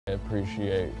I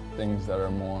appreciate things that are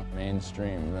more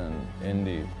mainstream than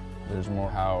indie. There's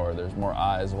more power, there's more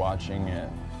eyes watching it.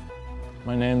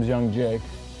 My name's Young Jake.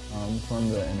 I'm from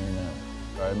the internet.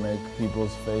 I make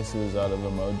people's faces out of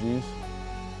emojis.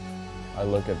 I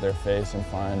look at their face and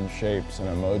find shapes and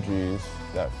emojis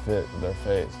that fit their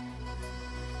face.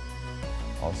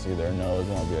 I'll see their nose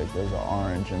and I'll be like, there's an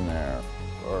orange in there,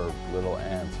 or little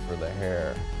ants for the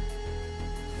hair.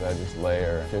 I just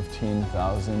layer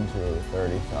 15,000 to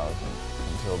 30,000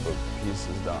 until the piece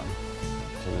is done,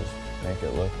 to just make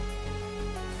it look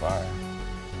fire.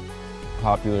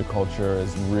 Popular culture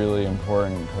is really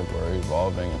important because we're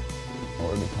evolving.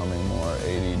 We're becoming more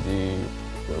ADD,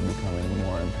 we're becoming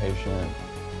more impatient.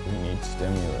 We need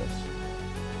stimulus.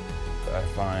 I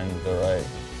find the right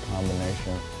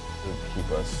combination to keep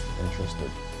us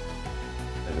interested.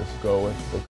 I just go with the